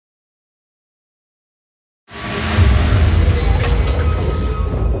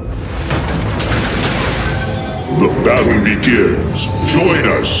Battle begins. Join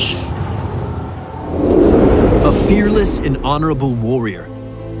us. A fearless and honorable warrior,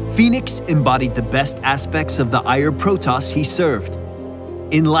 Fenix embodied the best aspects of the Ire Protoss he served.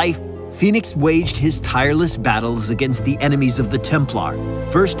 In life, Fenix waged his tireless battles against the enemies of the Templar,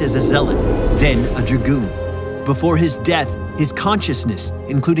 first as a zealot, then a dragoon. Before his death, his consciousness,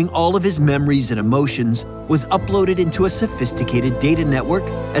 including all of his memories and emotions, was uploaded into a sophisticated data network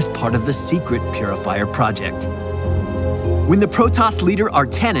as part of the secret Purifier project. When the Protoss leader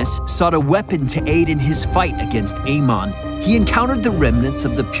Artanis sought a weapon to aid in his fight against Amon, he encountered the remnants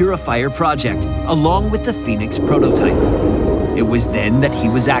of the Purifier project, along with the Fenix prototype. It was then that he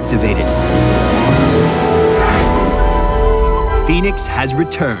was activated. Fenix has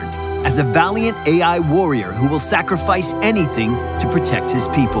returned as a valiant AI warrior who will sacrifice anything to protect his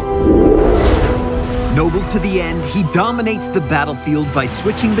people. Noble to the end, he dominates the battlefield by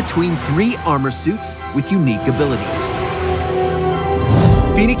switching between 3 armor suits with unique abilities.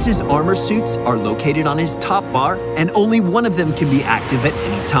 Fenix's armor suits are located on his top bar, and only one of them can be active at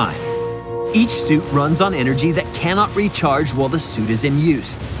any time. Each suit runs on energy that cannot recharge while the suit is in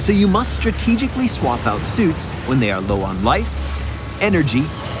use, so you must strategically swap out suits when they are low on life, energy,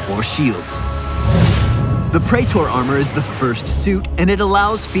 or shields. The Praetor armor is the first suit, and it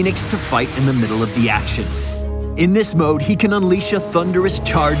allows Fenix to fight in the middle of the action. In this mode, he can unleash a thunderous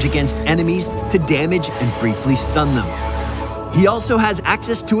charge against enemies to damage and briefly stun them. He also has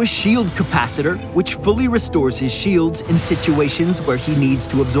access to a shield capacitor, which fully restores his shields in situations where he needs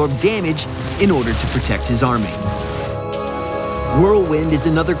to absorb damage in order to protect his army. Whirlwind is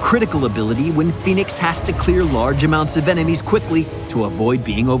another critical ability when Fenix has to clear large amounts of enemies quickly to avoid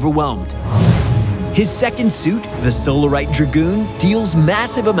being overwhelmed. His second suit, the Solarite Dragoon, deals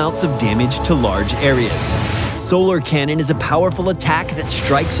massive amounts of damage to large areas. Solar Cannon is a powerful attack that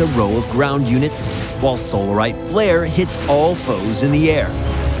strikes a row of ground units, while Solarite Flare hits all foes in the air.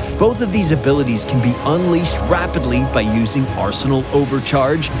 Both of these abilities can be unleashed rapidly by using Arsenal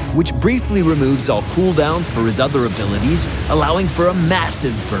Overcharge, which briefly removes all cooldowns for his other abilities, allowing for a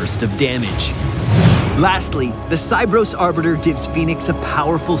massive burst of damage. Lastly, the Cybros Arbiter gives Fenix a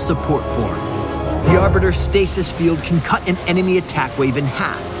powerful support form. The Arbiter's stasis field can cut an enemy attack wave in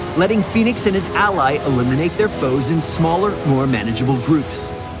half, letting Fenix and his ally eliminate their foes in smaller, more manageable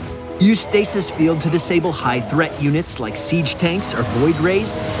groups. Use Stasis Field to disable high-threat units like siege tanks or void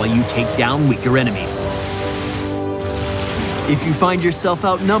rays while you take down weaker enemies. If you find yourself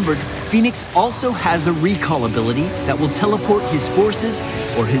outnumbered, Fenix also has a recall ability that will teleport his forces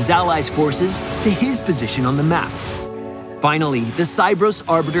or his allies' forces to his position on the map. Finally, the Cybros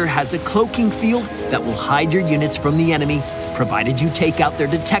Arbiter has a cloaking field that will hide your units from the enemy, provided you take out their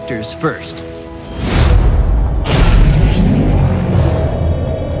detectors first.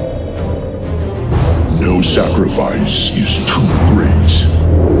 No sacrifice is too great.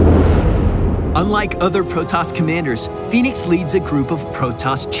 Unlike other Protoss commanders, Fenix leads a group of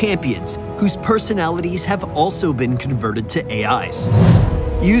Protoss champions, whose personalities have also been converted to AIs.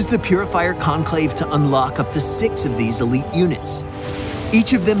 Use the Purifier Conclave to unlock up to 6 of these elite units.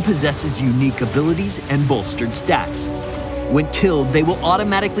 Each of them possesses unique abilities and bolstered stats. When killed, they will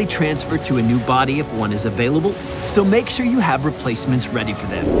automatically transfer to a new body if one is available, so make sure you have replacements ready for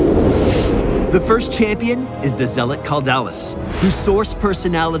them. The first champion is the Zealot Caldalis, whose source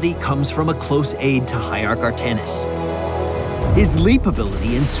personality comes from a close aid to Hierarch Artanis. His leap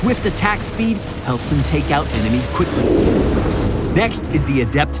ability and swift attack speed helps him take out enemies quickly. Next is the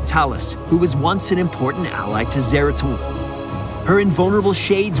Adept Talus, who was once an important ally to Zeratul. Her invulnerable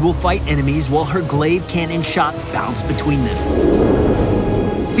shades will fight enemies while her glaive cannon shots bounce between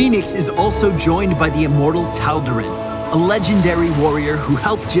them. Fenix is also joined by the immortal Tal'Darim, a legendary warrior who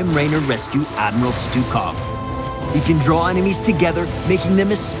helped Jim Raynor rescue Admiral Stukov. He can draw enemies together, making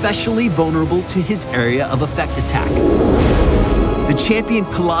them especially vulnerable to his area of effect attack. The champion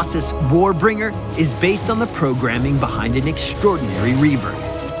Colossus Warbringer is based on the programming behind an extraordinary Reaver.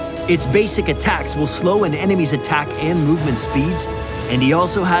 Its basic attacks will slow an enemy's attack and movement speeds, and he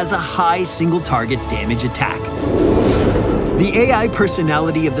also has a high single-target damage attack. The AI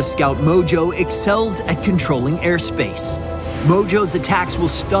personality of the Scout Mojo excels at controlling airspace. Mojo's attacks will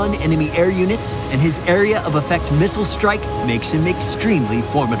stun enemy air units, and his area of effect missile strike makes him extremely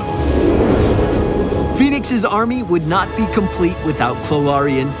formidable. Fenix's army would not be complete without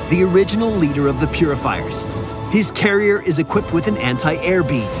Clolarian, the original leader of the Purifiers. His carrier is equipped with an anti-air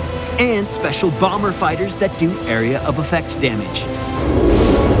beam, and special bomber fighters that do area of effect damage.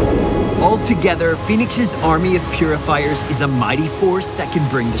 Altogether, Fenix's army of Purifiers is a mighty force that can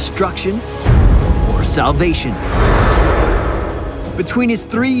bring destruction or salvation. Between his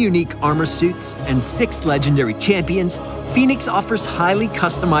 3 unique armor suits and 6 legendary champions, Fenix offers highly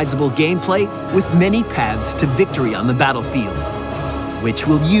customizable gameplay with many paths to victory on the battlefield. Which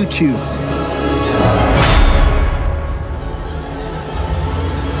will you choose?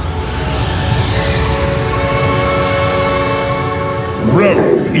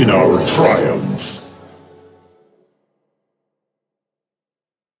 Revel in our triumph.